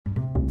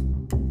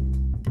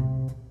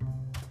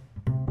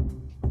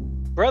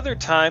Brother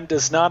Time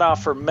does not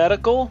offer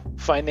medical,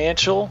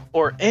 financial,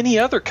 or any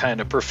other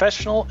kind of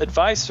professional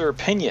advice or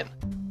opinion.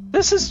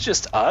 This is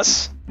just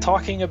us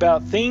talking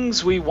about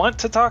things we want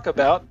to talk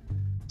about,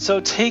 so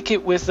take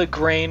it with a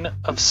grain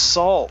of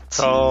salt.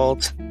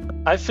 Salt.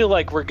 I feel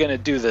like we're going to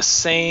do the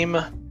same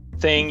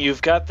thing.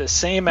 You've got the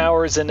same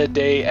hours in a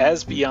day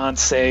as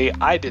Beyonce.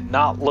 I did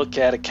not look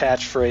at a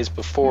catchphrase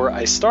before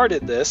I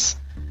started this.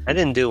 I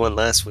didn't do one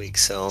last week,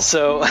 so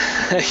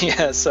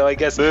yeah, so I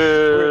guess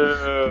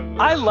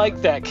I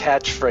like that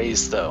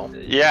catchphrase though.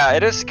 Yeah,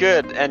 it is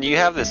good, and you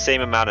have the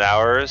same amount of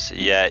hours,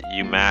 yet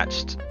you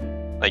matched.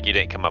 Like you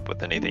didn't come up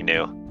with anything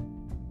new.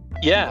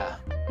 Yeah.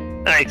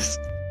 nice.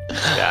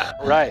 Yeah.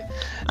 Right.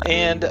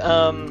 And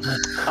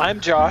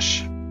I'm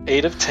Josh,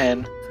 8 of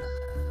 10,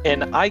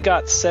 and I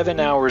got 7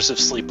 hours of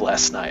sleep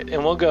last night.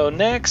 And we'll go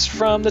next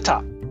from the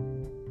top.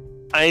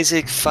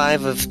 Isaac,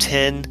 5 of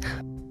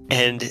 10,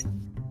 and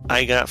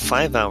I got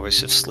 5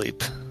 hours of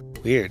sleep.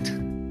 Weird.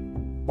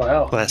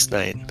 Wow. Last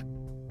night.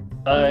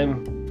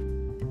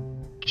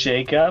 I'm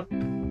Jacob,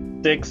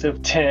 6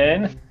 of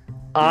 10.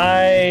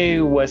 I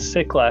was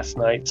sick last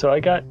night, so I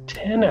got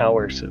 10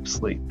 hours of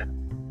sleep.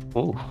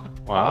 Ooh.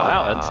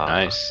 Wow, that's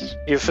nice.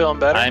 You feeling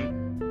better?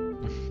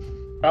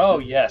 Oh,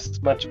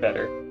 yes, much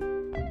better.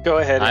 Go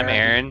ahead, I'm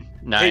Aaron. Aaron.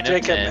 9 Hey, of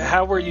Jacob, 10.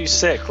 how were you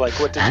sick? Like,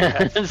 what did you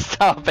have?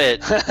 Stop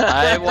it.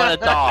 I want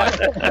to talk.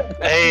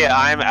 Hey,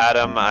 I'm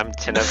Adam. I'm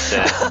 10 of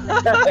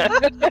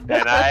 10.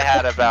 And I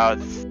had about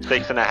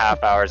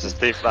 6.5 hours of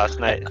sleep last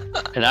night.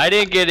 And I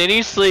didn't get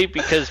any sleep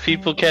because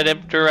people kept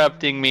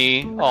interrupting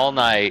me all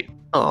night.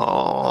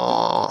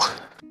 Oh.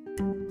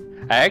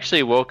 I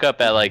actually woke up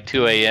at like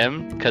 2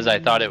 a.m. because I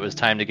thought it was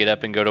time to get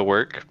up and go to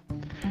work.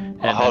 And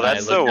then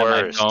that's I looked the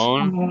at worst. my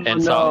phone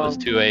and saw it was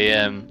 2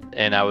 a.m.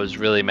 and I was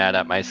really mad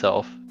at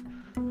myself.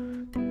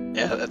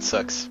 Yeah, that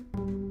sucks.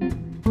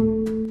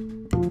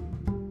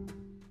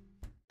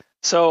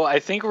 So I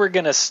think we're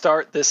going to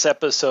start this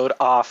episode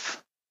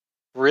off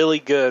really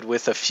good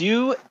with a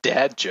few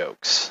dad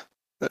jokes.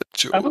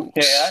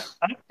 Okay,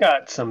 I've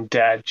got some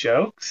dad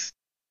jokes.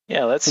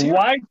 Yeah, let's hear.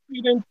 Why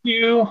shouldn't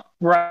you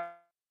write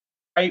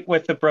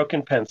with a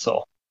broken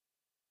pencil?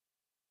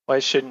 Why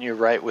shouldn't you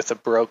write with a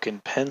broken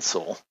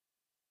pencil?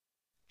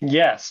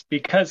 Yes,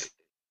 because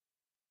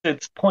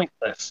it's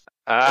pointless.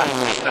 Then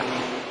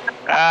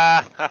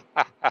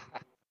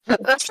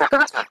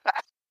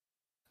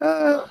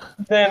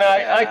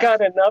I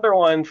got another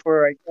one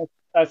for I guess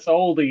us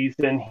oldies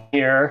in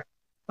here.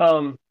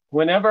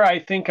 Whenever I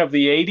think of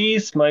the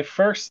 80s, my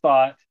first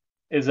thought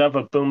is of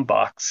a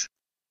boombox.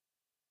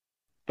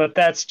 But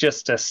that's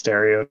just a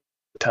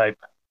stereotype.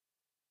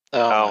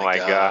 Oh my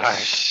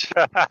gosh.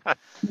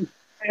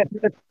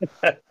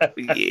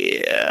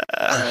 Yeah.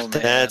 Oh,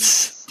 man.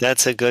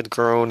 That's a good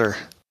groaner.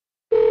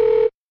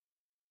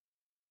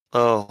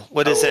 Oh,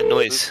 what is that Who's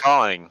noise?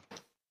 calling?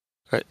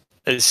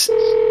 Is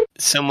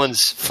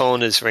someone's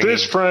phone is ringing?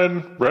 Fish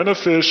friend, rent a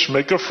fish,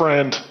 make a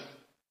friend.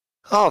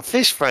 Oh,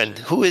 fish friend.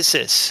 Who is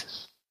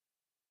this?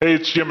 Hey,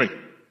 it's Jimmy.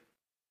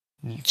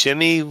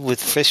 Jimmy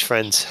with fish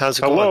friends. How's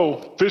it going?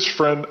 Hello, fish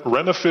friend,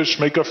 rent a fish,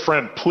 make a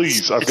friend,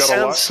 please. I've It got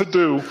a lot sounds- to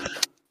do.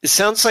 It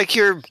sounds like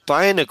you're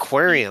buying an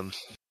aquarium.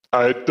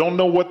 I don't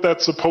know what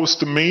that's supposed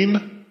to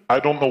mean. I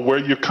don't know where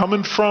you're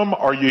coming from.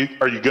 Are you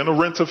going to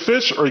rent a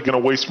fish, or are you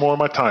going to waste more of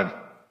my time?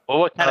 Well,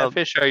 what kind of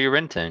fish are you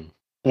renting?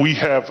 We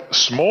have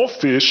small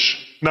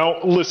fish.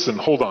 Now, listen,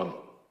 hold on.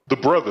 The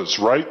brothers,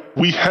 right?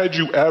 We had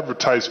you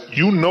advertise.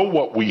 You know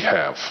what we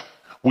have.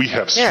 We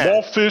have Yeah.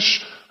 small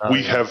fish.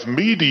 We have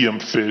medium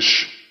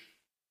fish.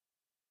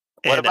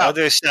 What And about-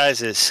 other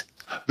sizes.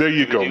 There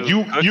you go. do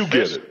You cooked get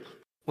fish? it.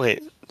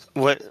 Wait,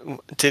 what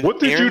did What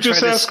did Aaron you just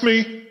try to ask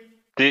me?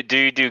 Do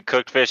you do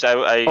cooked fish?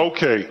 I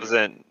Okay.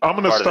 wasn't. I'm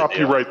going to part of the stop you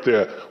deal. right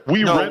there.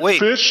 We No, rent wait.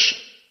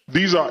 fish.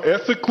 These are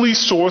ethically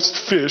sourced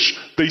fish.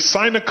 They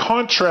sign a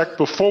contract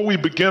before we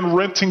begin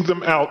renting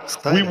them out.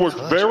 Sign We a work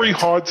very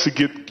contract. hard to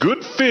get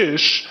good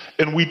fish,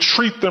 and we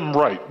treat them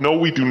right. No,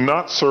 we do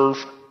not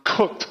serve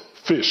cooked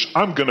fish.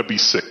 I'm going to be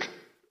sick.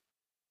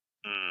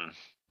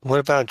 What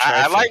about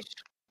dry fish?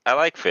 I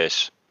like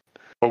fish.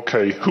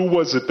 Okay, who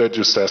was it that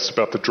just asked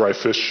about the dry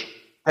fish?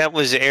 That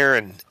was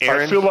Aaron.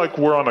 Aaron, I feel like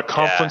we're on a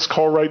conference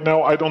call right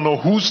now. I don't know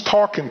who's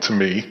talking to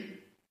me,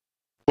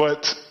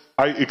 but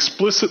I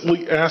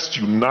explicitly asked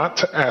you not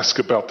to ask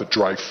about the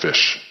dry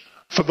fish.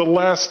 For the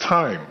last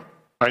time,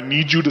 I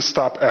need you to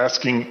stop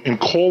asking and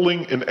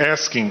calling and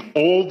asking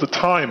all the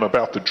time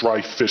about the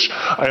dry fish.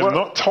 I am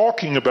not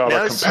talking about our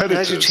now's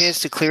competitors. your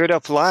chance to clear it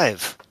up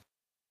live.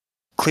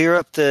 Clear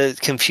up the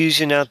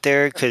confusion out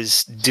there,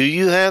 because do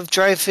you have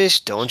dry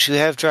fish? Don't you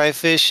have dry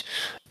fish?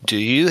 Do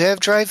you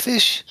have dry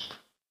fish?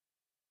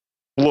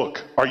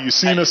 Look, are you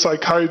seeing a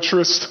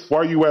psychiatrist? Why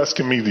are you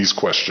asking me these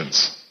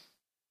questions?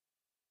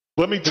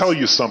 Let me tell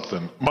you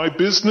something. My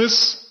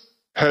business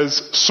has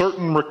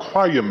certain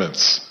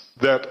requirements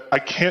that I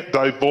can't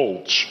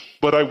divulge,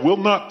 but I will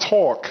not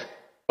talk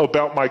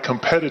about my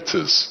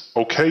competitors,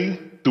 okay?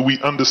 Do we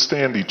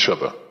understand each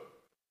other?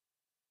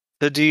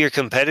 So do your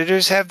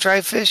competitors have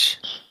dry fish?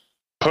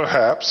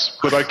 Perhaps,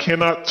 but I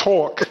cannot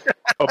talk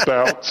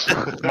about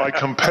my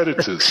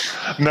competitors.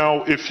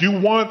 Now, if you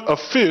want a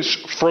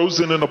fish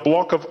frozen in a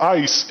block of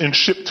ice and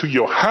shipped to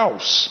your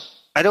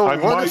house, I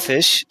don't want a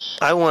fish.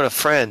 I want a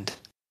friend.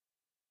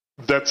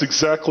 That's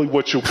exactly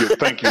what you'll get.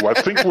 Thank you. I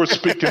think we're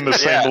speaking the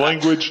same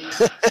language.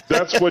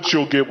 That's what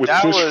you'll get with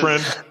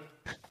Friend.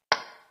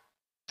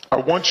 I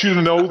want you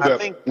to know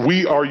that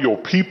we are your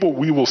people.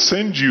 We will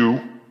send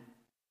you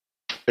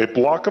a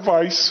block of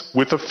ice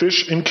with a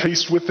fish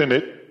encased within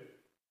it.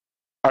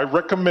 I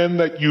recommend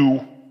that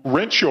you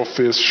rinse your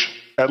fish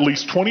at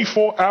least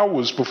 24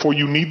 hours before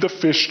you need the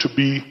fish to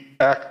be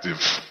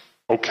active.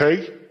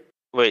 Okay?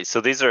 Wait,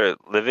 so these are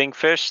living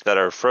fish that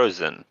are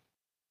frozen?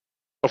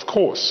 Of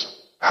course.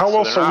 How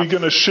else are we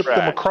going to ship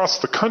them across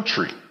the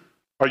country?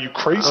 Are you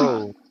crazy?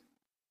 Oh.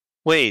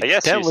 Wait, I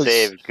guess you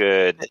saved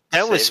good.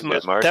 That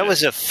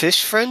was a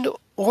fish friend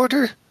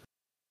order?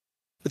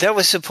 That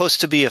was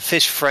supposed to be a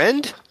fish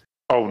friend?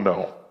 Oh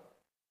no.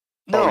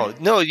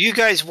 No, you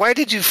guys, why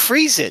did you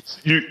freeze it?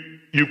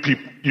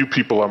 You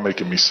people are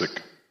making me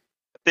sick.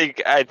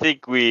 I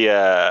think I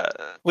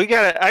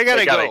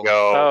gotta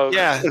go. Oh,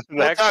 yeah.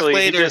 We'll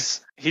actually,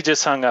 he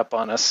just hung up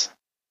on us.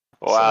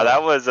 Wow,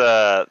 that was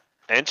a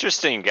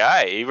interesting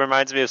guy. He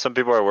reminds me of some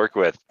people I work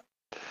with.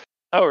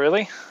 Oh,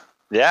 really?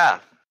 Yeah.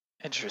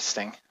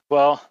 Interesting.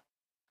 Well,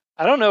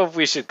 I don't know if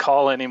we should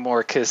call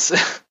anymore because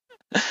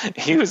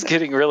he was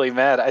getting really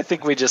mad. I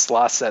think we just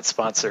lost that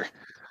sponsor.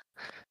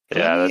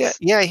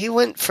 Yeah, he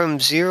went from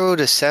 0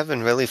 to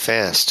 7 really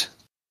fast.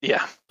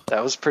 Yeah,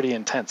 that was pretty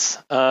intense.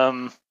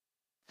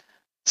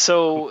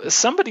 So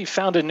somebody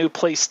found a new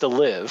place to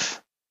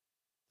live.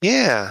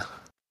 Yeah.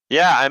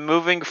 Yeah, I'm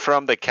moving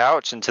from the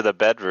couch into the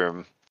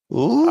bedroom.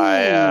 Ooh,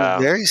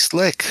 very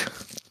slick.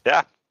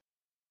 Yeah.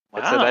 Wow.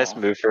 It's a nice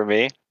move for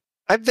me.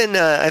 I've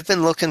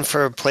been looking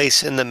for a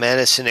place in the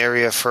Madison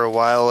area for a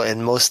while,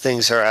 and most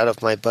things are out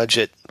of my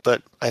budget.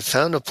 But I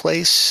found a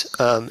place.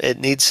 It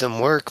needs some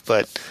work,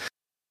 but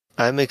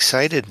I'm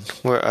excited.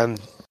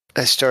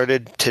 I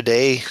started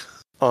today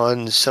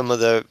on some of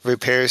the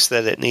repairs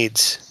that it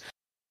needs,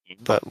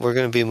 but we're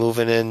going to be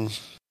moving in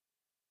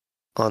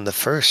on the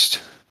 1st.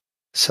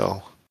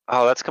 So.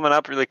 Oh, that's coming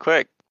up really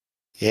quick.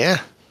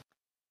 Yeah.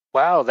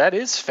 Wow, that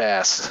is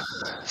fast.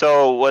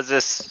 So was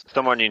this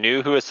someone you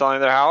knew who was selling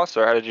their house,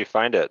 or how did you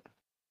find it?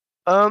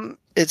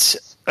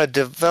 It's a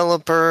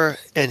developer,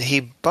 and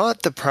he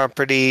bought the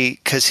property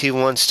because he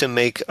wants to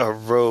make a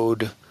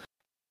road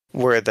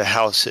where the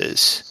house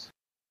is.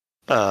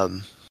 But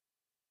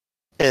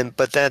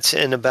that's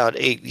in about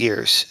 8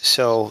 years.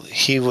 So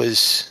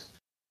his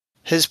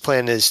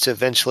plan is to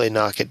eventually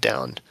knock it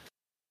down.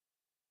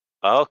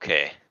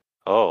 Okay.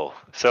 Oh,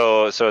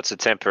 so it's a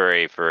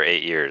temporary for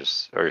 8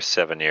 years or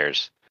 7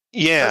 years.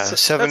 Yeah,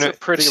 that's a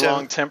pretty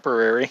long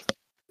temporary.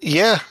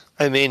 Yeah,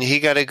 I mean, he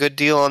got a good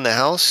deal on the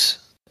house,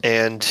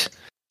 and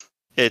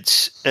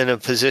it's in a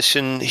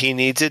position he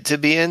needs it to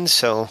be in.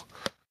 So,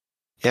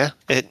 yeah,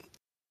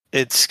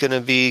 it's going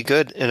to be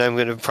good, and I'm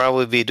going to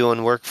probably be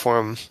doing work for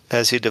him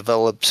as he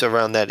develops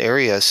around that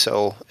area.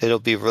 So it'll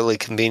be really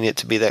convenient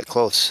to be that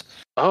close.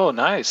 Oh,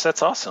 nice!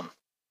 That's awesome.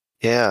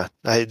 Yeah,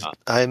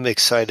 I'm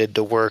excited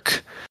to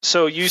work.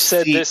 So you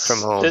said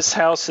this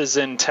house is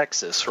in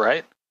Texas,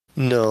 right?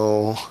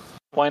 No.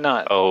 Why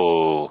not?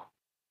 Oh.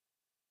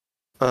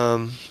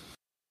 Come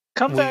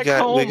back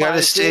home. We got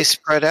to stay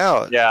spread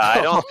out. Yeah,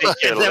 I don't think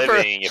you're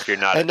living if you're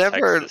not in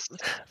Texas.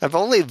 I've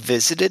only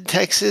visited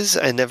Texas.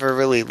 I never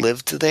really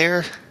lived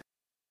there.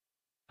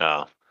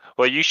 Oh.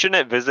 Well, you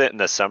shouldn't visit in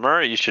the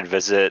summer. You should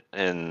visit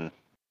in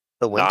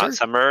the winter?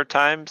 Non-summer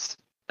times.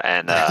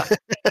 And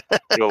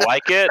you'll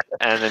like it,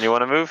 and then you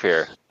want to move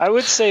here. I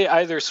would say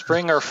either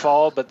spring or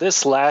fall, but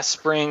this last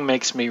spring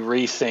makes me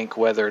rethink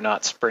whether or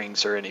not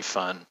springs are any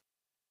fun.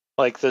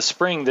 Like the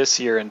spring this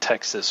year in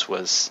Texas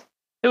was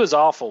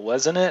awful,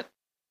 wasn't it?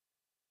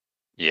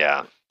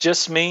 Yeah.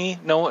 Just me?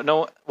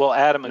 No. Well,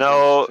 Adam.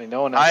 No,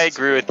 no one else I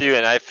agree with you,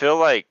 and I feel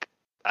like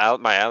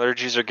my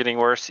allergies are getting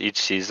worse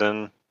each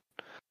season,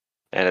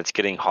 and it's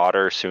getting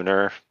hotter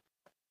sooner.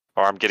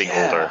 Or I'm getting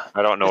older.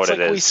 I don't know what it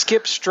is. We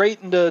skip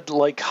straight into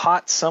like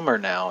hot summer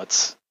now.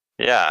 It's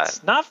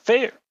not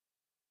fair.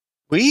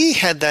 We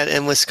had that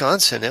in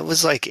Wisconsin. It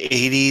was like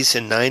 80s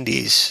and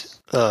 90s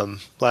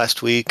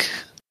last week,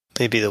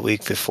 maybe the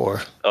week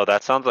before. Oh,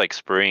 that sounds like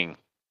spring.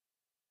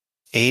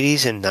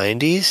 80s and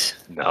 90s?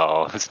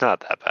 No, it's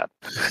not that bad.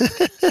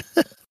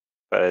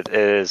 But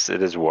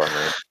it is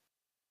warmer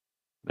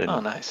than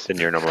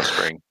your normal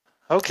spring.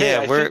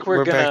 Okay, yeah,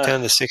 we're back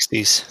down to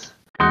 60s.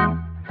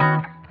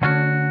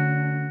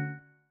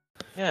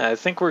 Yeah, I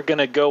think we're going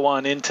to go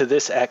on into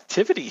this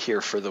activity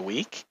here for the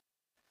week.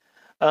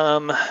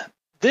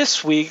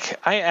 This week,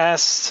 I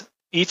asked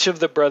each of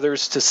the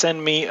brothers to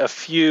send me a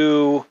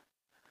few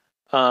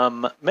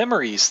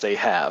memories they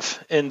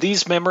have. And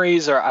these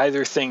memories are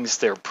either things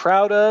they're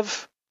proud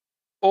of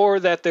or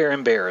that they're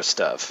embarrassed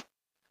of.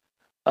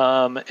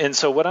 And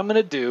so what I'm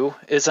going to do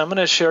is I'm going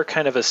to share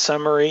kind of a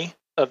summary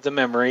of the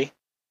memory.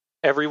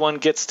 Everyone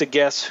gets to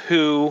guess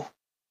who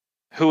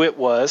it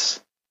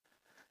was.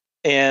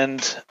 And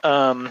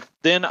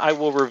then I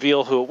will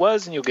reveal who it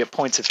was, and you'll get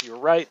points if you were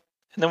right.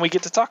 And then we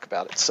get to talk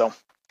about it. So,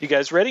 you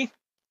guys ready?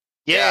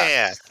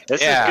 Yeah.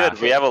 This Yeah. is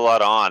good. We have a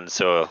lot on,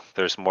 so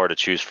there's more to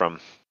choose from.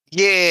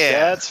 Yeah.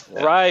 That's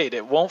right.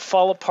 It won't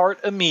fall apart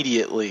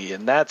immediately,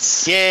 and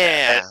that's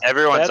Yeah.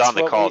 Everyone's that's on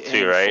the what call we too,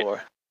 aim right?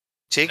 for.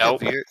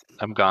 Jacob, Nope. you're...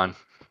 I'm gone.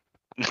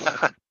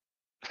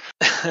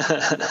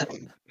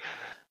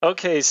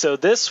 Okay, so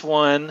this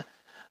one,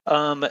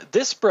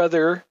 this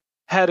brother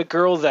had a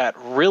girl that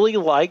really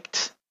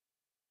liked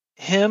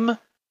him,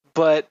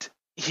 but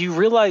he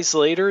realized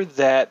later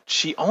that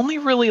she only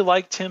really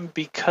liked him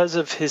because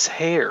of his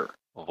hair.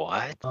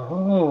 What?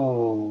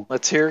 Oh.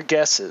 Let's hear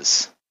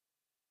guesses.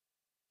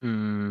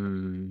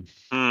 Hmm.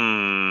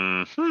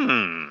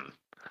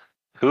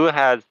 Who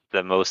has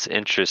the most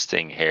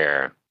interesting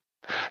hair?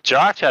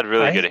 Josh had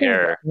really good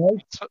hair.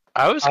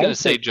 I was going to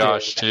say Isaac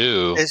Josh did.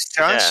 too.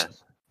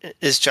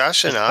 Is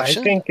Josh an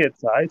option? I think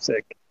it's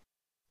Isaac.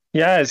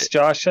 Yeah, is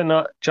Josh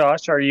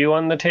Josh, are you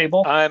on the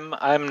table? I'm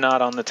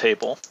not on the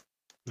table.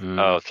 Hmm.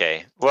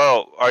 Okay.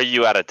 Well, are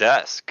you at a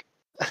desk?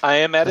 I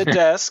am at a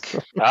desk.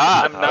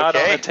 I'm not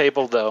on okay. a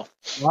table though.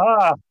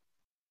 Ah,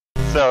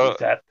 So,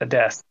 he's at the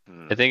desk.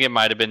 I think it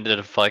might have been the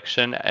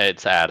deflection.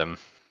 It's Adam.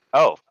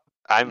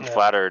 I'm Yeah,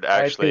 flattered,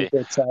 actually. I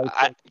think it's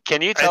Isaac.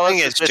 Can you tell us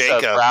think if it's this is a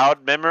Jacob.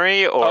 proud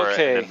memory or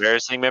Okay. an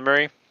embarrassing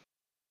memory?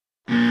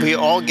 We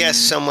all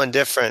guessed someone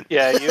different.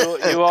 Yeah,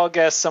 you all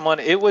guessed someone.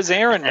 It was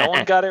Aaron. No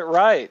one got it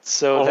right.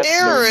 So that's the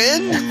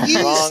Aaron,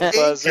 you wrong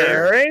buzzer.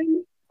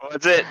 Aaron?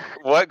 Was it?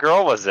 What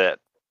girl was it?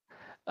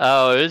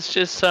 Oh, it was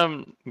just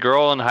some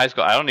girl in high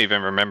school. I don't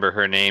even remember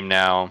her name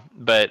now,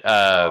 but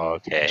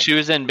Okay. she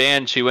was in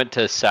band. She went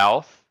to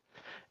South,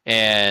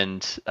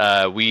 and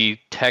we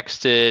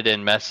texted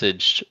and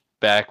messaged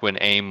back when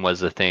AIM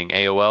was a thing,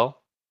 AOL.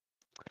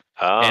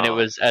 Oh. And it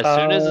was as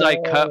soon as I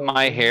cut Oh.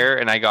 my hair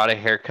and I got a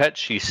haircut,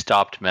 she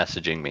stopped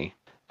messaging me.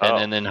 And Oh.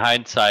 then in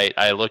hindsight,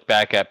 I look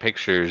back at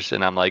pictures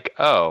and I'm like,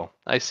 oh,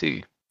 I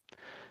see.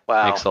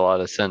 Wow. Makes a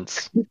lot of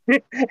sense.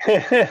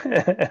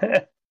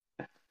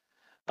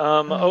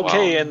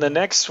 Okay, Wow. and the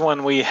next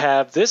one we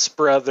have this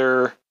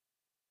brother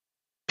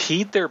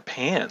peed their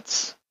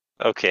pants.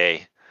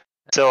 Okay.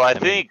 So I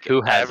mean, think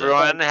who hasn't?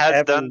 everyone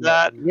has done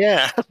that.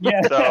 Yeah.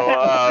 Yeah,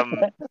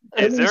 So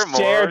is there Who's more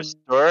shared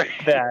story?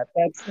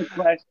 that's the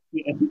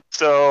question.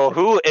 So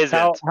who is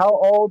How it?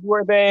 old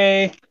were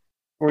they?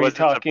 Were Was you it a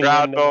talking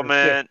proud when they were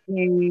moment?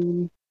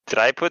 15? Did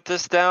I put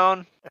this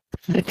down?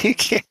 You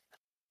can't-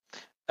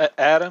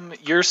 Adam,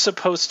 you're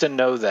supposed to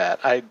know that.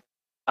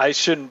 I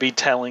shouldn't be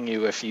telling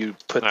you if you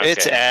put Okay.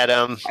 It's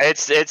Adam.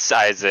 It's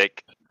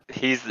Isaac.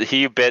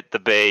 He bit the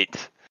bait.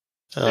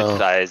 Oh.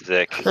 It's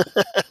Isaac.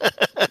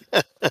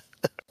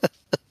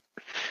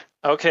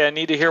 Okay, I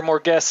need to hear more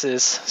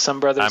guesses. Some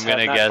brothers I'm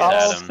gonna have not guess guessed.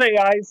 I'll Adam. say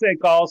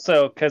Isaac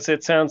also because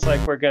it sounds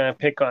like we're gonna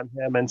pick on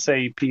him and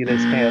say he peed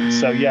his pants.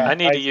 So yeah, I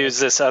need to Isaac. use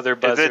this other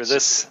buzzer.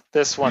 it-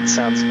 This one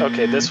sounds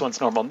okay. This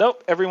one's normal.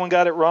 Nope, everyone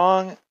got it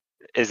wrong.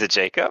 Is it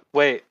Jacob?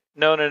 Wait,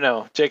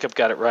 no. Jacob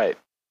got it right.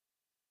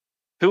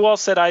 Who all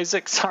said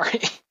Isaac?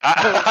 Sorry,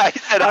 I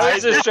said I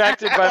was Isaac.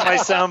 distracted by my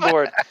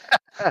soundboard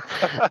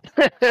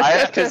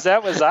because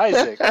that was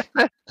Isaac.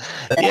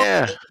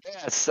 Yeah.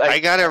 Yes, I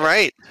got it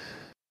right.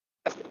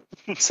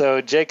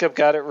 So Jacob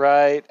got it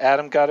right.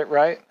 Adam got it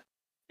right.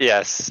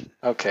 yes.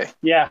 Okay.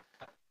 Yeah,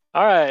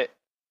 All right.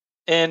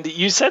 And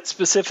you said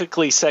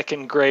specifically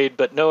second grade,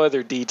 but no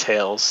other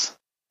details.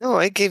 No,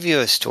 I gave you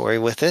a story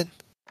with it.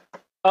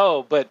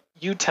 Oh, but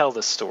you tell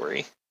the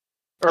story.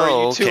 Or are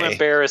Oh, you too okay.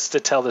 embarrassed to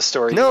tell the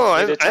story? You No, want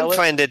me I'm to tell it?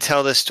 fine to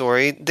tell the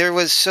story. There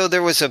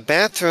was a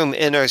bathroom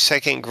in our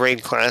second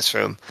grade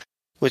classroom,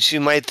 which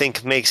you might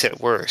think makes it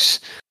worse.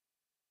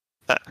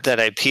 That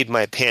I peed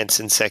my pants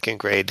in second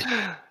grade,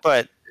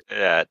 but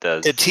Yeah, it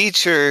does. the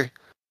teacher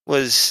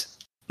was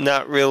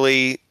not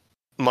really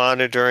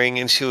monitoring,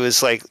 and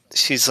she's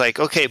like,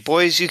 okay,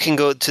 boys, you can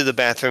go to the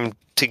bathroom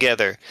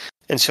together.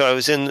 And so I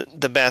was in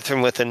the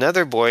bathroom with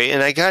another boy,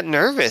 and I got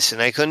nervous,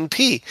 and I couldn't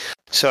pee.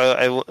 So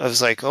I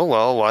was like, oh,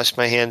 well, I'll wash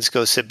my hands,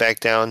 go sit back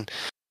down.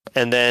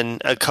 And then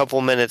a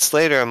couple minutes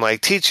later, I'm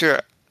like,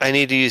 teacher, I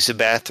need to use the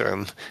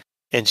bathroom.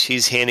 And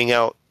she's handing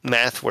out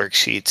math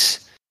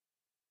worksheets.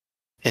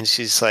 And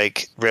she's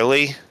like,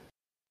 really?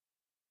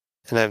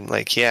 And I'm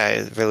like, yeah,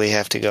 I really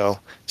have to go.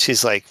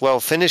 She's like, well,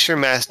 finish your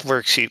math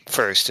worksheet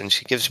first. And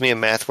she gives me a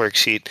math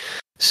worksheet.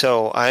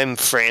 So I'm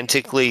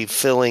frantically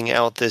filling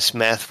out this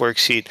math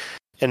worksheet.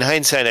 In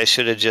hindsight, I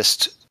should have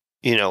just,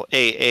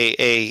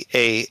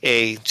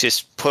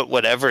 just put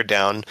whatever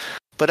down.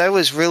 But I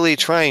was really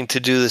trying to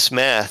do this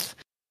math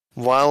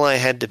while I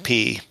had to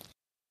pee.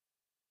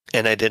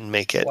 And I didn't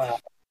make it. wow.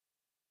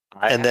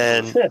 And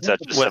then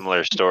such a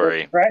similar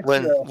story.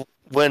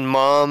 when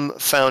mom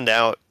found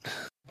out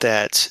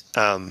that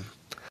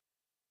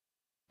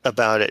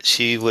about it,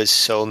 she was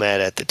so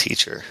mad at the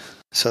teacher.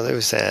 So there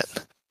was that.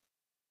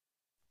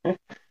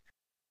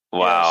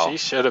 Wow. Yeah, she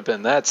should have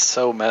been. That's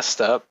so messed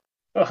up.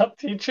 Well,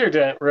 teacher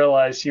didn't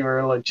realize you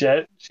were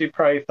legit. She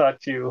probably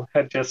thought you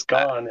had just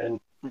gone and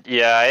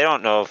Yeah, I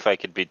don't know if I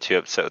could be too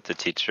upset with the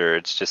teacher.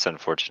 It's just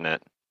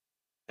unfortunate.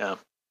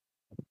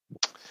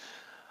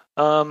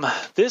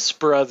 This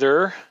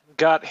brother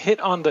got hit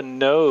on the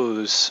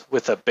nose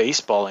with a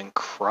baseball and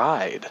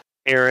cried.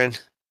 Aaron.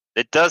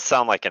 It does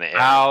sound like an Aaron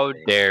How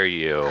thing. dare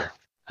you?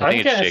 I I'm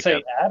think it's gonna say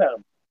Jacob.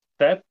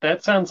 Adam.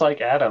 That sounds like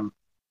Adam.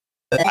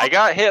 I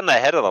got hit in the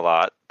head a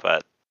lot,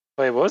 but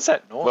Wait, what was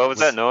that noise? what was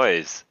that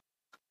noise?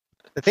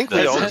 I think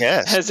we all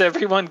guessed. Has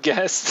everyone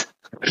guessed?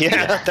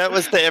 Yeah, that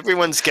was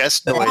everyone's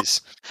guess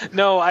noise.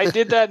 No, I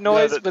did that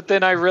noise, that- but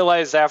then I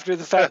realized after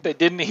the fact I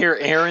didn't hear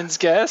Aaron's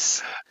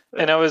guess,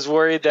 and I was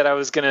worried that I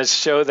was going to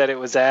show that it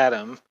was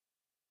Adam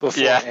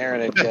before Yeah.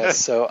 Aaron had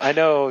guessed. So I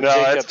know No,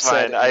 Jacob that's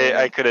said fine. I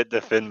Aaron, couldn't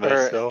defend or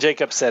myself.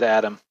 Jacob said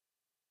Adam.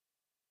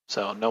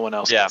 So no one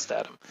else Yeah. guessed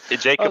Adam.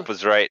 Jacob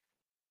was right.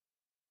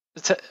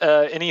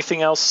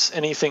 Anything else?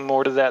 Anything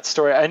more to that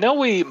story? I know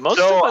most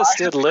So, of us I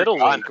did had Little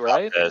forgotten League, about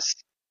right? this.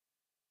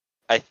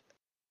 I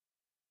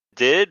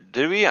did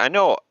we? I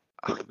know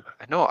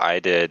I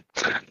did.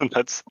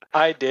 That's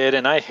I did,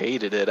 and I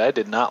hated it. I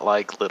did not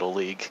like Little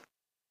League.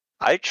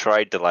 I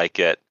tried to like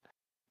it,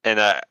 and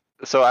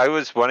so I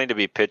was wanting to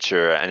be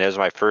pitcher, and it was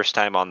my first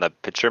time on the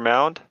pitcher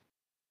mound,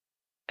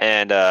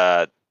 and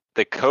the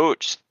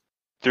coach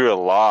threw a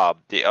lob.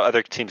 The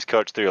other team's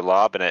coach threw a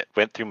lob, and it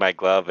went through my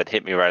glove and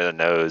hit me right in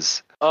the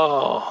nose.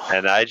 Oh,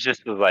 And I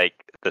just was like,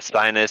 the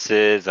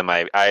sinuses and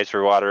my eyes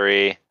were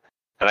watery,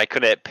 and I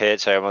couldn't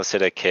pitch. I almost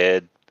hit a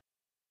kid.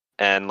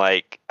 And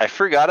like, I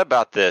forgot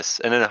about this.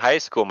 And in high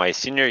school, my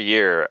senior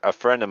year, a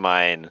friend of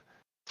mine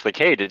was like,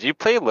 "Hey, did you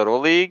play Little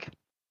League?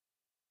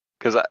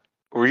 Because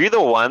were you the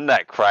one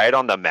that cried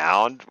on the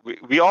mound?"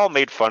 We all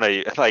made fun of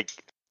you. Like,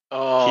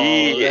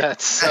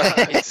 that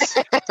sucks.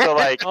 so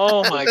like,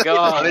 Oh my made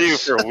fun of you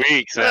gosh. for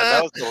weeks, man.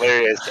 That was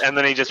hilarious. And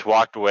then he just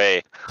walked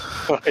away.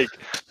 Like,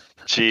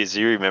 geez,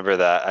 you remember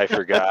that? I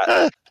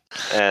forgot.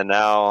 And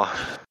now,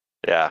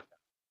 yeah,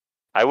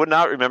 I would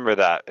not remember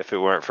that if it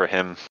weren't for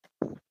him.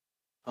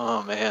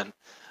 Oh man.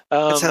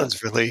 That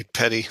sounds really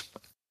petty.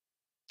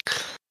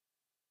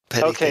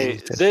 Okay,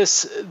 thing.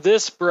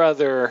 this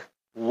brother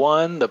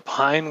won the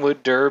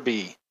Pinewood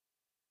Derby.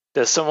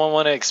 Does someone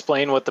want to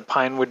explain what the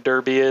Pinewood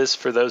Derby is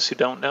for those who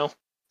don't know?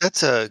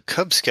 That's a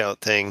Cub Scout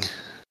thing.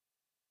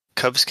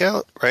 Cub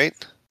Scout, right?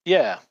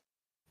 Yeah.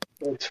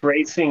 It's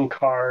racing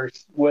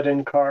cars,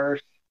 wooden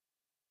cars,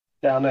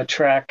 down a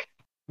track.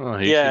 Oh,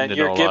 Yeah, seem to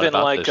you're know a lot given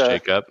about like this, a-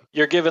 Jacob.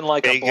 You're given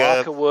like a Big,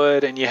 block of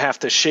wood, and you have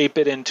to shape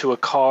it into a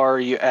car.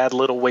 You add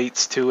little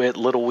weights to it,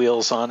 little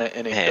wheels on it,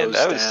 and it Man, goes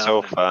that down. was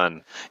so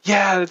fun.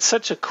 Yeah, it's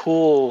such a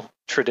cool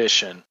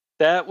tradition.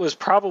 That was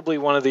probably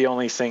one of the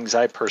only things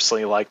I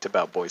personally liked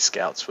about Boy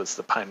Scouts was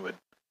the Pinewood.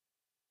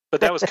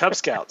 But that was Cub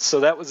Scouts, so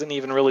that wasn't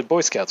even really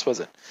Boy Scouts, was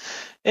it?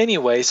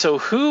 Anyway, so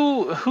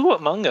who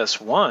among us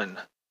won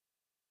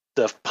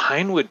the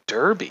Pinewood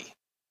Derby?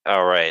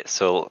 All right,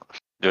 so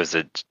was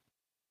it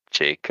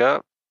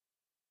Jacob?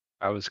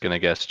 I was gonna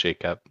guess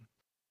Jacob.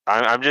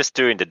 I'm just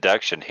doing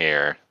deduction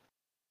here.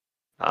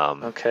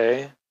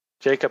 Okay.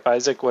 Jacob,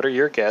 Isaac, what are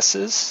your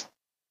guesses?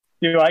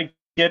 Do I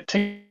get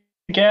to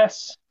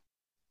guess?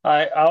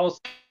 I'll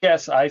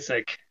guess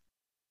Isaac.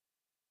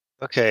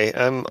 Okay,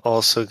 I'm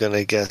also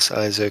gonna guess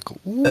Isaac.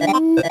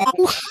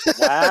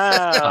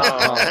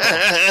 Wow.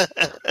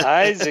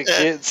 Isaac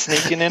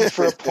sneaking in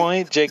for a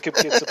point. Jacob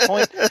gets a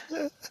point.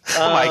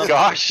 Oh my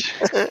gosh!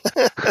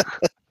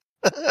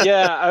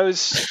 Yeah,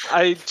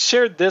 I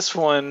shared this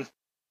one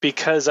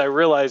because I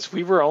realized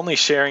we were only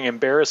sharing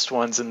embarrassed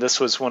ones, and this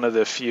was one of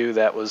the few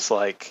that was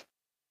like,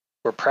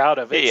 we're proud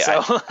of it. Hey,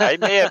 So I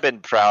may have been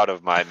proud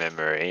of my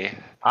memory.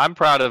 I'm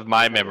proud of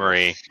my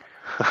memory.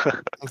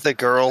 The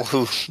girl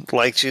who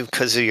liked you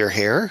because of your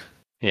hair?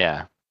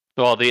 Yeah.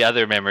 Well, the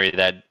other memory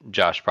that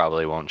Josh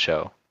probably won't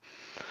show.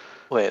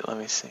 Wait, let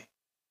me see.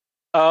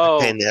 Oh,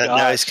 Okay,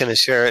 now he's gonna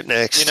share it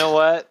next. You know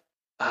what?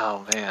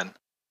 Oh man,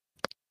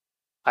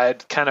 I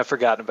had kind of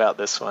forgotten about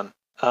this one.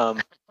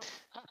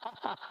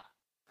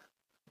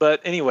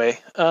 But anyway,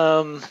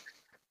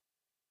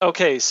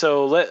 okay,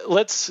 so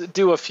let's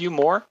do a few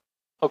more.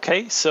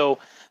 Okay, so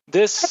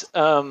this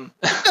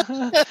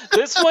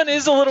this one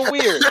is a little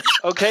weird.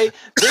 Okay,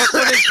 this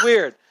one is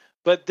weird,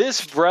 but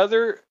this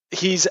brother,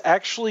 he's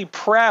actually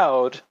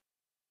proud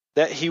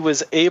that he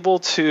was able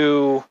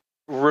to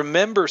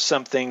remember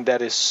something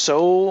that is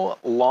so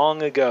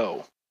long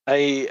ago.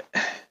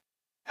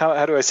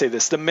 How do I say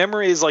this? The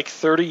memory is like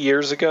 30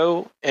 years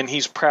ago, and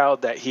he's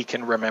proud that he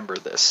can remember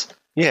this.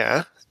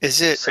 Yeah.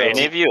 Is it? So- Are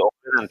any of you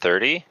older than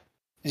 30?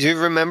 Do you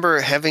remember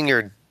having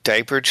your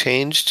diaper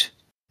changed?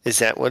 Is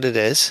that what it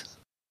is?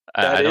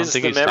 That I don't is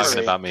think the he's talking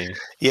memory. about me.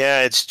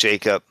 Yeah, it's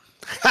Jacob.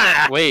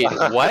 Wait,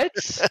 what?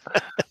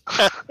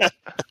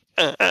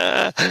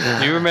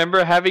 Do you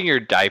remember having your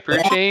diaper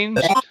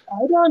changed?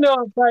 I don't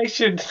know if I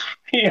should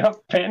be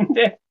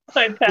offended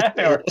by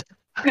that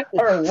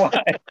or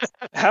what.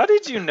 How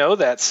did you know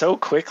that so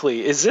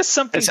quickly? Is this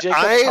something It's- Jacob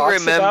I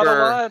talks about a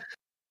remember- lot?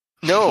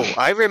 No,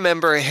 I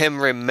remember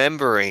him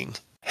remembering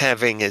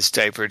having his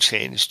diaper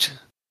changed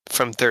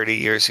from 30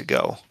 years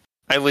ago.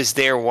 I was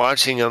there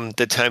watching him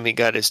the time he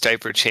got his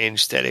diaper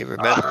changed that he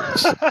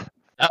remembers.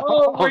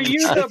 Oh, were you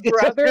the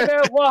brother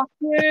that walked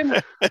in?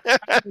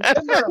 I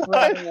remember a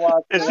brother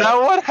walked in. Is that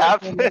what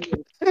happened?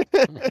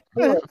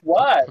 Who it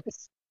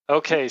was?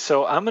 Okay,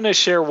 so I'm going to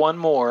share one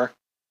more,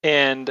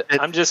 and It's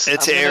I'm gonna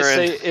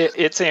Aaron. say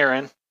it's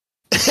Aaron.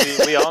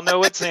 We all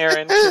know it's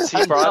Aaron because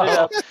he brought it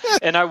up,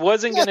 and I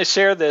wasn't going to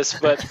share this,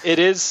 but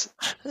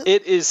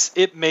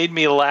it made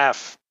me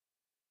laugh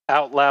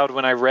out loud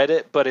when I read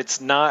it, but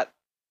it's not.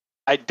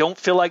 I don't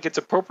feel like it's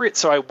appropriate,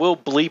 so I will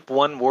bleep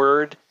one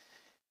word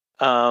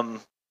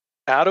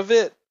out of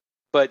it,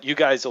 but you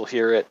guys will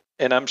hear it,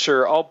 and I'm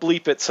sure I'll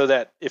bleep it so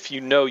that if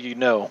you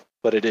know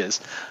what it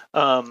is.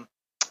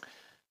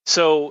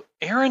 So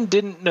Aaron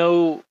didn't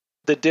know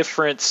the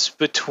difference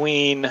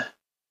between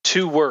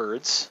two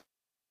words.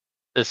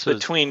 This was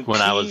Between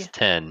when I P- was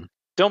 10.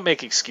 Don't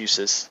make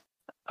excuses.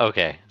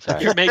 Okay,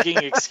 sorry. You're making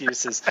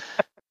excuses.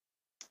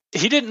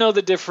 He didn't know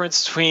the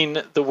difference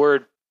between the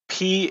word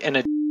pee and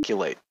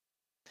ejaculate.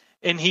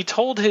 And he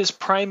told his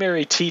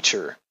primary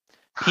teacher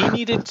he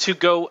needed to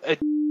go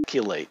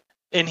ejaculate.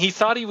 And he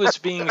thought he was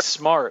being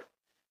smart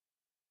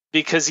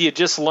because he had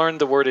just learned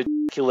the word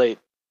ejaculate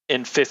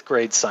in 5th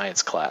grade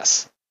science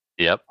class.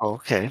 Yep.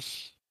 Okay.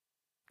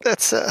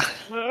 That's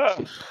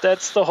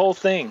That's the whole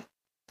thing.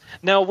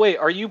 Now, wait,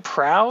 are you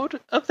proud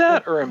of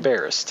that or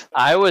embarrassed?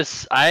 I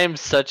am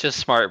such a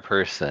smart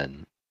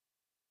person.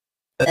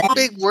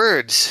 big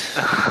words.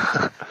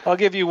 I'll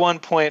give you 1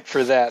 point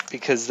for that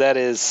because that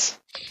is,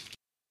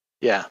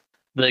 yeah.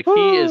 The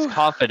key is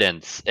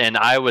confidence, and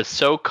I was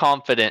so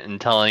confident in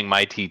telling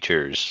my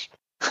teachers,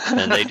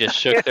 and they just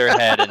shook their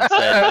head and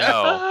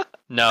said,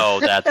 no,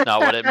 that's not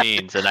what it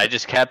means. And I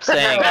just kept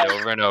saying it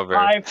over and over.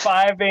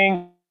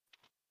 High-fiving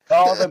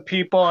all the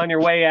people on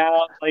your way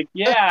out. Like,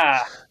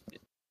 yeah.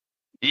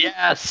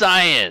 Yeah,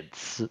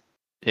 science.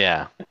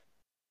 Yeah.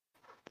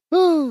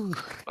 Woo.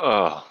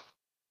 Oh.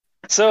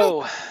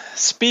 So,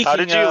 speaking How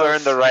did you of,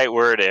 learn the right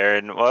word,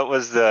 Aaron? What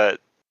was the?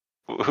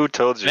 Who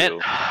told you? Man,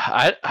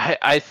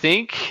 I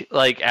think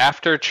like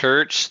after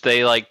church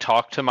they like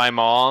talked to my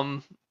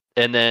mom,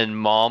 and then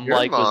mom Your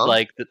like was mom?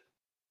 like,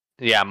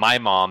 yeah, my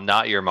mom,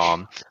 not your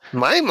mom.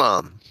 My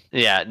mom.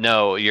 Yeah,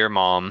 no, your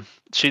mom.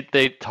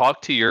 They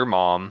talked to your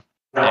mom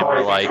No, and I were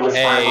think like, it was my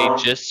hey, mom.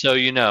 just so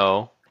you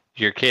know,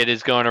 your kid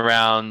is going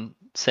around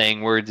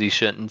saying words he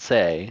shouldn't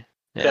say.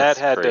 Yeah. that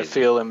had to crazy.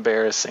 feel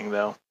embarrassing,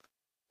 though.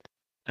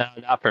 No,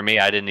 not for me.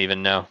 I didn't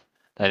even know.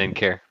 I didn't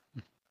care.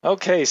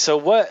 Okay,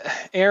 so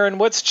Aaron,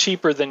 what's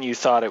cheaper than you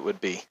thought it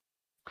would be?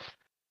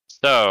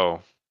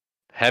 So,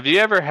 have you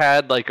ever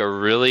had like a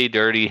really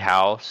dirty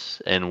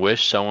house and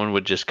wish someone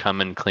would just come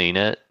and clean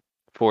it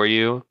for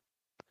you?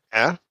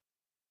 Yeah.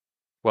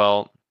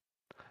 Well,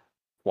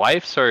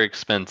 wipes are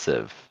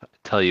expensive. I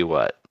tell you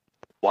what.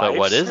 But what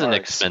Wives isn't are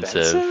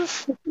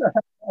expensive?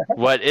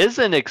 What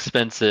isn't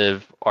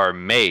expensive are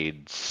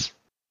maids.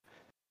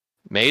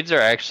 Maids are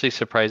actually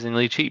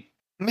surprisingly cheap.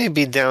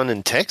 Maybe down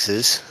in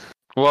Texas.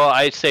 Well,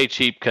 I say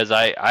cheap because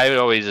I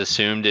always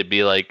assumed it'd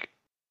be like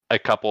a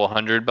couple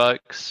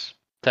 $100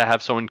 to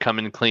have someone come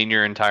and clean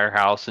your entire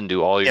house and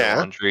do all your Yeah.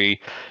 laundry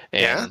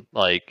and Yeah.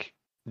 like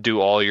do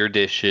all your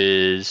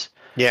dishes.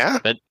 Yeah.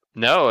 But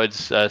no,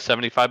 it's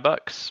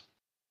 $75.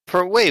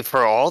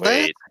 For all that?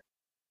 Wait,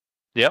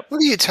 Yep. What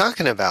are you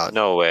talking about?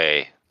 no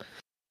way.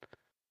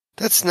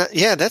 That's not.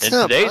 Yeah, that's And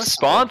not. today's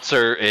possible.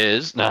 sponsor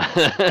is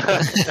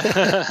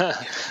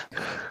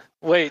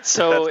Wait,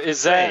 so That's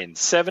is that insane.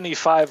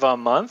 75 a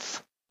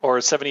month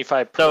or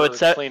 75 per So it's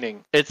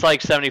cleaning? it's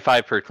like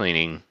 $75 per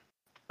cleaning.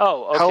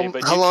 Oh, okay. How-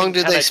 but how you long can do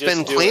they kinda just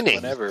spend do it cleaning?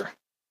 Whenever.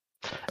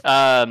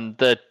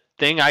 The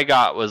thing I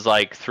got was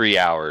like 3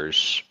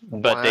 hours,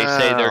 but they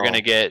say they're Wow.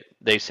 gonna get.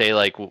 They say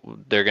like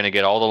they're gonna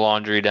get all the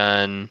laundry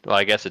done. Well,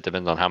 I guess it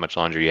depends on how much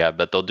laundry you have,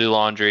 but they'll do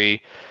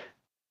laundry,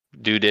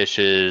 do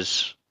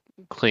dishes,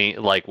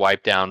 clean, like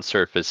wipe down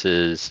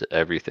surfaces,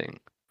 everything.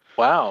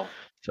 Wow.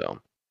 So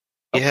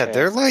Yeah, Okay.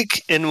 they're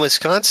like in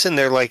Wisconsin.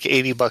 They're like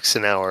 $80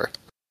 an hour.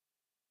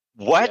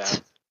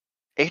 What?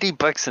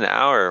 $80 an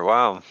hour.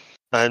 Wow.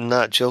 I'm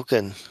not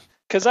joking.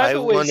 Because I I've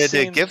always wanted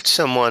to seen, gift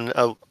someone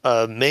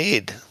a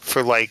maid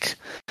for like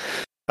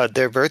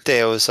their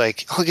birthday. I was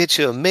like, I'll get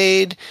you a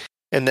maid,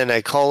 and then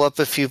I call up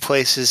a few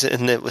places,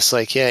 and it was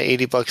like, yeah,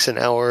 $80 an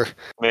hour.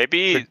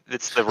 Maybe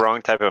it's the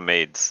wrong type of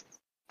maids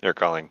they're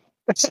calling.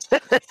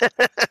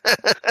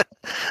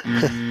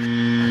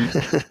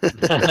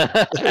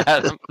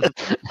 Adam,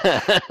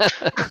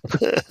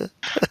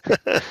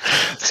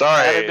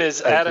 Sorry.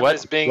 Adam what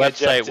is being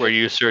website ejected. were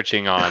you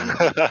searching on?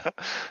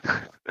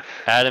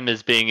 Adam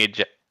is being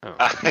ejected. Oh.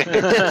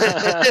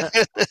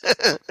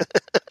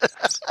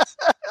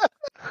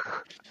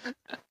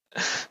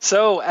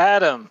 So,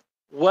 Adam,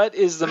 what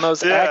is the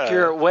most Yeah.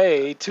 accurate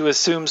way to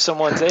assume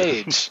someone's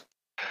age?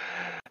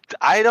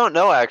 I don't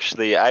know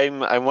actually. I'm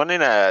wanting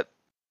to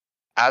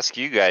ask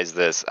you guys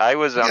this. I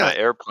was on Yeah. an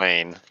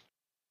airplane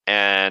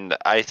and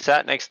I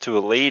sat next to a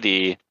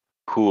lady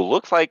who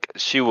looked like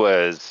she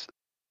was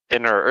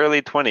in her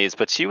early 20s,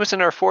 but she was in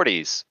her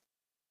 40s.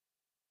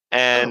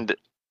 And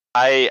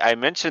I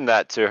mentioned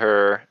that to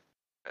her,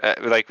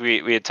 like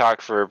we had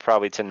talked for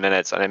probably 10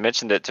 minutes, and I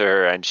mentioned it to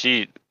her, and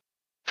she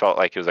felt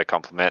like it was a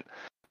compliment.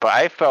 But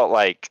I felt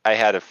like I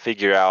had to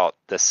figure out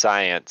the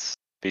science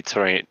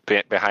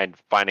behind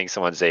finding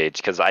someone's age,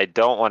 because I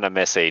don't want to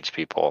misage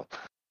people.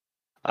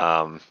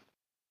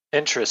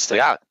 Interesting.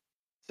 Yeah,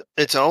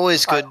 It's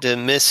always good to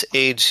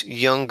misage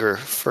younger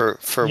for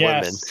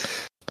women.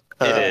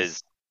 it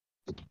is.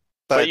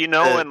 But you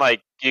know when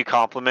like you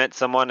compliment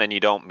someone and you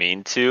don't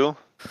mean to.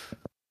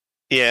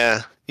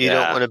 Yeah, you Yeah.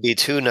 don't want to be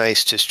too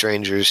nice to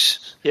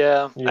strangers.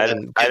 Yeah. And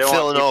I don't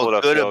want feeling all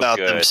people to good feel about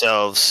good.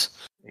 themselves.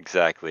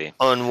 Exactly.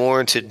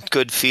 Unwarranted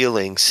good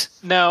feelings.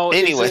 Now,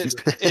 Anyway.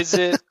 is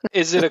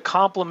it a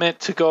compliment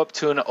to go up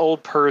to an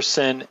old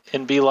person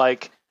and be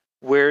like,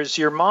 "Where's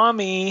your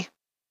mommy?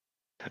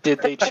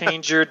 Did they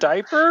change your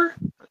diaper?"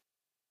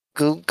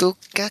 Goo goo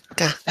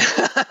gaga.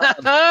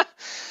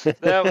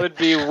 That would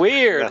be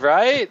weird,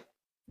 right?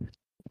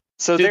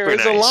 So there Super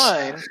is a nice.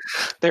 line.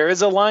 There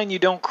is a line you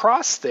don't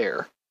cross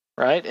there,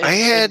 right?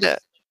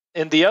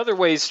 And the other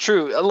way is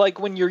true. Like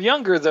when you're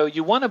younger, though,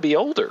 you want to be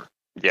older.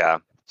 Yeah.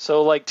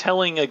 So like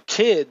telling a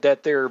kid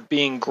that they're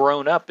being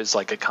grown up is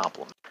like a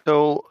compliment.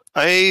 So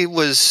I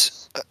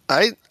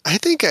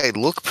think I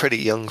look pretty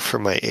young for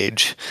my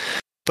age,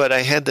 but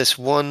I had this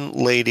one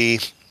lady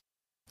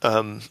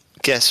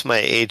guess my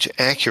age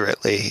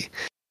accurately,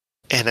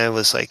 and I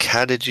was like,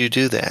 how did you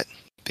do that?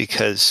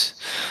 Because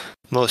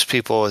most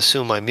people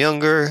assume I'm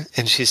younger,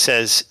 and she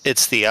says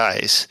it's the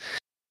eyes.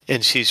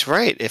 And she's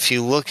right. If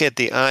you look at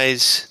the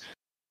eyes,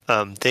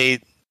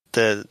 the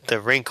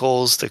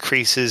wrinkles, the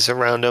creases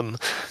around them,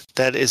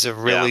 that is a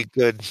really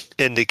good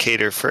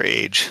indicator for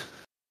age.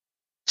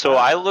 So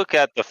I look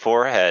at the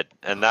forehead,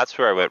 and that's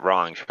where I went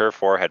wrong. Her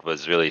forehead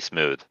was really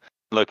smooth,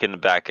 looking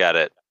back at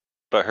it.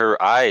 But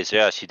her eyes,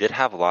 yeah, she did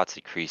have lots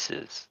of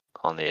creases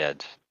on the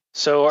edge.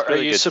 So It's are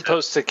really you good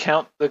supposed to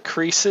count the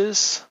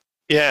creases?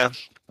 Yeah.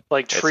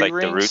 Like It's tree like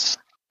rings? the roots.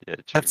 Yeah,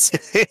 tree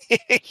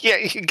That's yeah,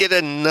 you get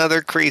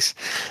another crease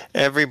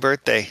every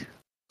birthday.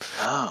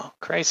 Oh,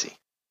 crazy.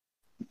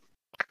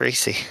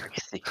 Crazy.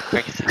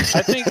 Crazy.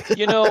 I think,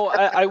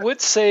 I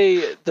would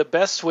say the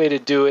best way to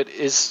do it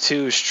is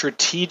to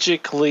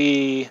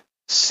strategically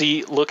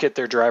look at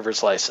their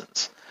driver's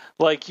license.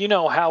 Like, you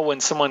know how when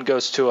someone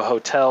goes to a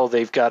hotel,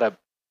 they've got to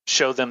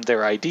show them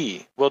their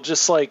ID. Well,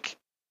 just like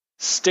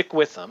stick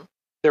with them.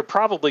 They're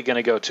probably going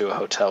to go to a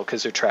hotel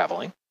because they're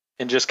traveling,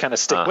 and just kind of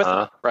stick with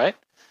them, right?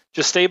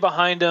 Just stay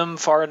behind them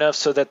far enough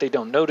so that they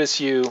don't notice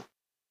you.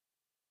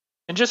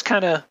 And just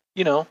kind of,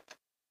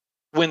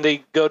 when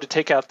they go to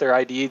take out their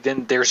ID,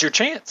 then there's your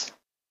chance.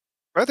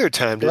 Brother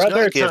time does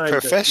not give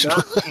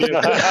professional.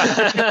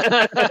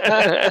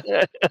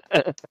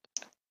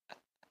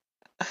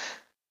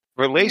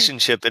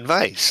 Relationship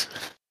advice.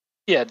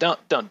 Yeah, don't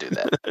do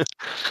that.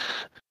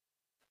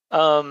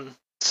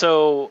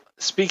 So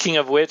speaking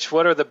of which,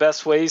 what are the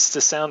best ways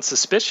to sound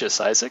suspicious,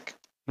 Isaac?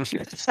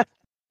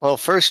 Well,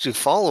 first you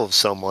follow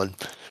someone.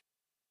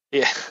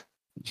 Yeah.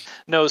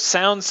 No,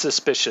 sound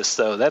suspicious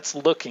though. That's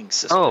looking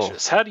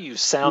suspicious. How do you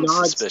sound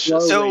Nod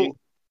suspicious? slowly.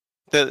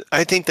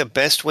 I think the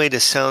best way to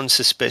sound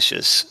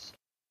suspicious,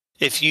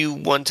 if you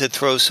want to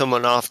throw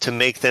someone off to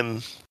make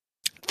them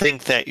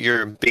think that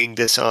you're being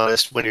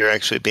dishonest when you're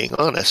actually being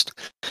honest,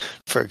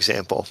 for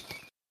example,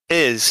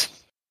 is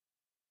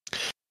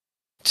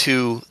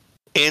to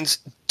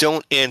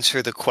don't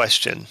answer the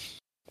question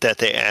that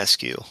they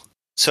ask you.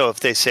 So if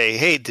they say,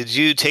 "Hey, did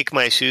you take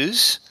my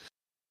shoes?"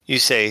 You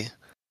say,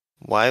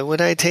 "Why would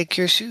I take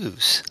your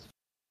shoes?"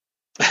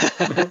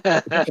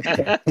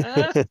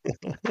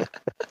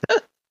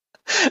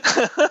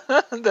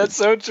 That's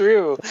so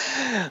true.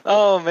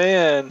 Oh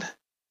man.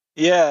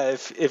 Yeah,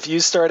 if you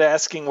start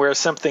asking where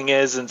something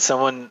is and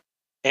someone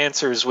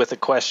answers with a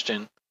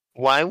question,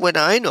 Why would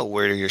I know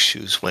where your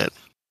shoes went?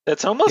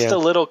 that's almost Yeah. a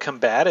little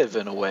combative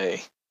in a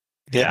way.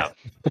 Yeah.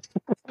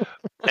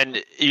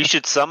 And you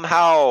should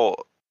somehow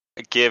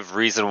give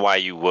reason why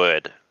you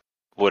would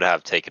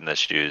have taken the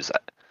shoes.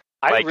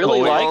 I Like, really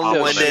a like those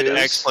long-winded shoes.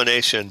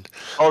 explanation.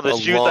 Oh, the A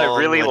shoes I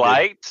really long-winded-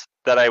 liked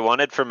that I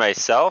wanted for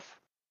myself.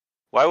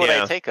 Why would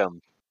Yeah. I take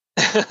them?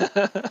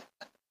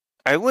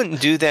 I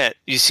wouldn't do that.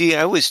 You see,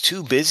 I was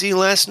too busy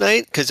last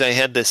night because I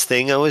had this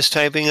thing I was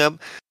typing up,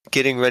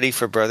 getting ready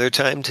for brother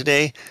time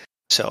today.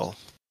 So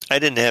I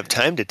didn't have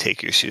time to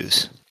take your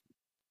shoes.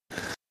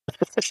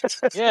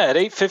 Yeah, at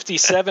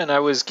 8:57, I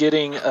was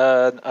getting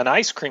an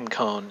ice cream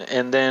cone,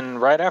 and then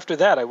right after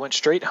that, I went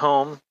straight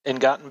home and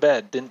got in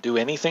bed. Didn't do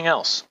anything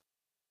else.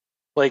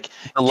 Like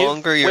The give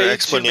longer your way too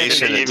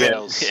explanation, many is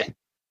details.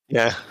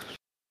 yeah,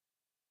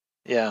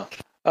 Yeah.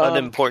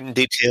 unimportant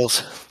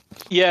details.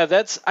 Yeah,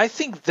 I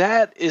think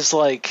that is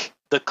like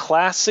the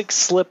classic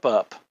slip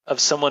up of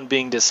someone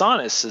being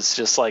dishonest is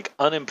just like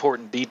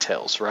unimportant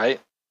details, right?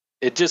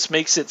 It just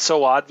makes it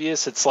so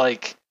obvious. It's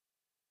like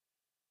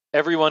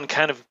everyone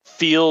kind of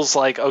feels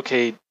like,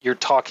 okay, you're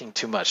talking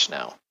too much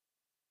now.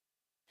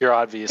 You're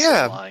obviously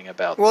Yeah. lying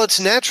about Well, this. it's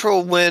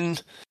natural when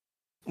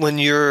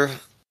you're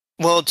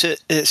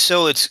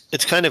so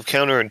it's kind of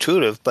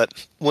counterintuitive, but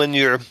when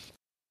you're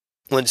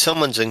when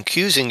someone's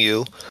accusing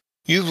you,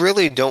 you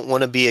really don't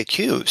want to be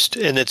accused.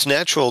 And it's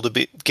natural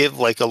to give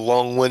like a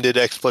long-winded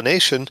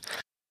explanation.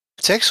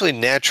 It's actually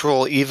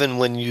natural even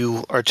when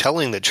you are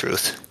telling the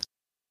truth.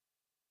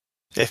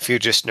 If you're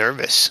just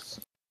nervous.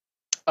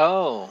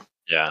 Oh.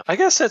 Yeah. I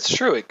guess that's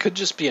true. It could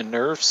just be a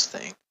nerves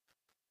thing.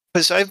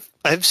 Because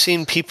I've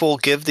seen people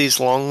give these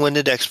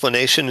long-winded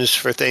explanations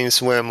for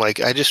things where I'm like,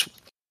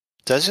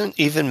 doesn't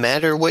even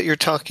matter what you're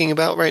talking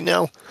about right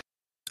now.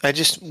 I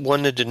just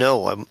wanted to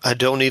know. I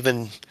don't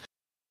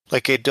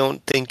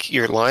think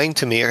you're lying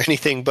to me or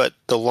anything, but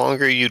the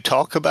longer you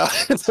talk about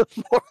it, the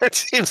more it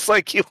seems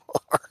like you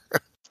are.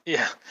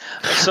 Yeah.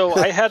 So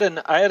I had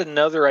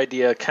another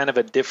idea, kind of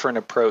a different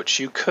approach.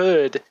 You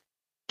could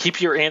keep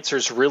your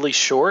answers really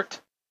short,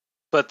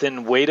 but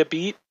then wait a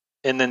beat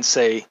and then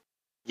say,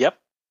 "Yep,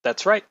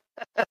 that's right."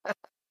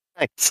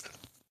 Thanks.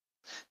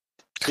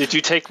 Did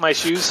you take my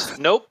shoes?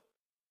 Nope.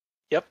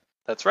 Yep,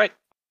 that's right.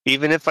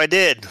 Even if I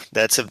did,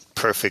 that's a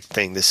perfect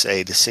thing to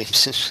say to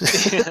Simpson.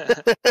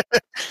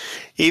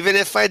 Even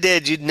if I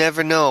did, you'd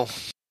never know.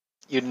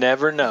 You'd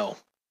never know.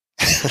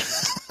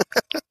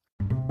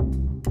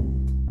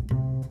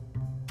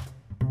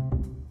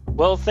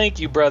 Well, thank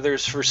you,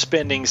 brothers, for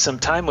spending some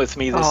time with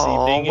me this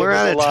evening. It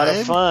was a lot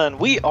of fun.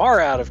 We are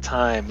out of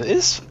time.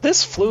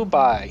 This flew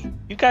by.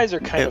 You guys are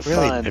kind of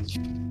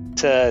fun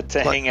to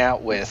hang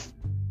out with.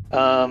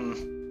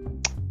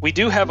 We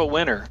do have a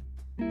winner.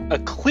 A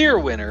clear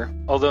winner,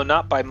 although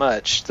not by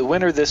much. The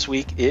winner this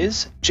week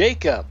is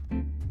Jacob.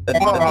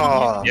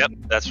 Oh, Yep,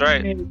 that's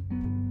right.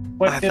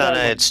 I thought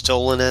I had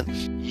stolen it.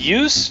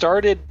 You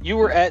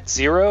were at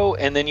 0,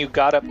 and then you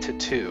got up to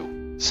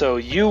 2. So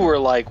you were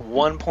like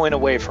 1 point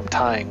away from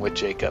tying with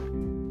Jacob,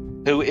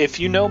 who, if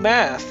you know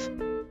math,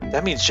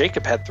 that means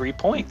Jacob had 3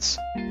 points.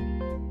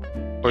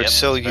 Or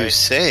so you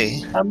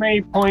say. How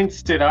many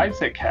points did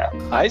Isaac have?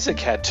 Isaac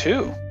had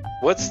 2.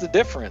 What's the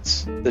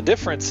difference? The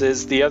difference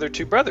is the other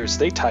 2 brothers.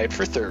 They tied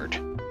for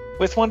 3rd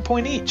with 1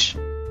 point each.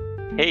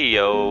 Hey,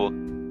 yo.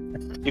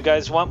 You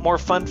guys want more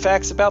fun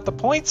facts about the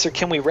points, or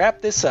can we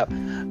wrap this up?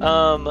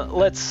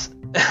 Let's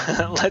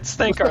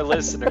thank our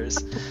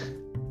listeners.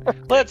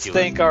 Let's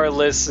thank our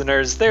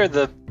listeners.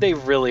 They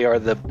really are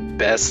the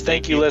best.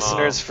 Thank you,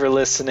 listeners, Mom, for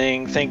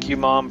listening. Thank you,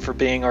 Mom, for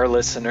being our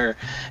listener.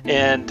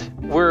 And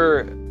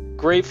we're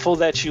grateful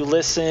that you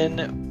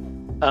listen.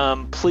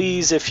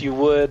 Please, if you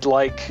would,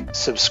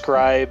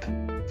 subscribe,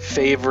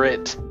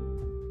 favorite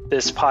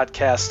this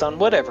podcast on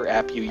whatever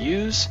app you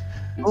use.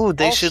 Oh,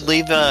 they should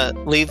leave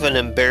an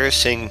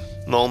embarrassing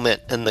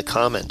moment in the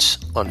comments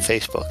on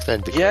Facebook.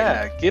 That'd be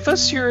great. Give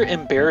us your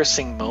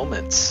embarrassing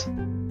moments.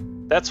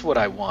 That's what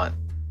I want.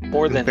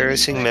 More than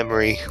embarrassing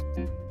memory.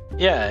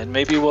 Yeah, and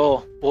maybe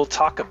we'll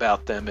talk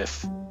about them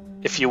if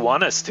you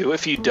want us to.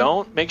 If you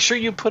don't, make sure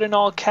you put in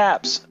all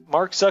caps.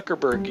 Mark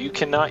Zuckerberg, you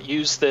cannot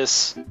use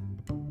this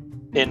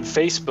in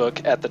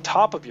Facebook at the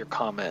top of your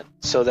comment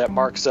so that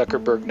Mark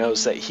Zuckerberg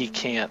knows that he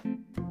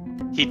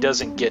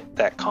doesn't get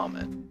that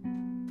comment.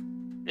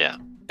 Yeah.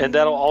 And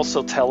that'll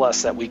also tell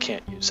us that we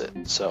can't use it.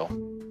 So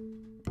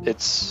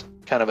it's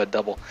kind of a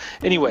double.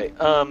 Anyway,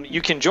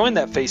 you can join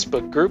that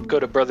Facebook group. Go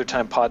to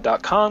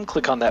brothertimepod.com,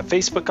 click on that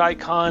Facebook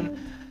icon,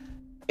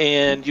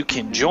 and you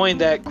can join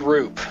that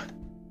group.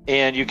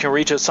 And you can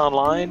reach us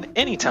online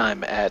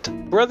anytime at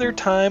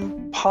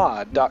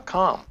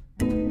brothertimepod.com.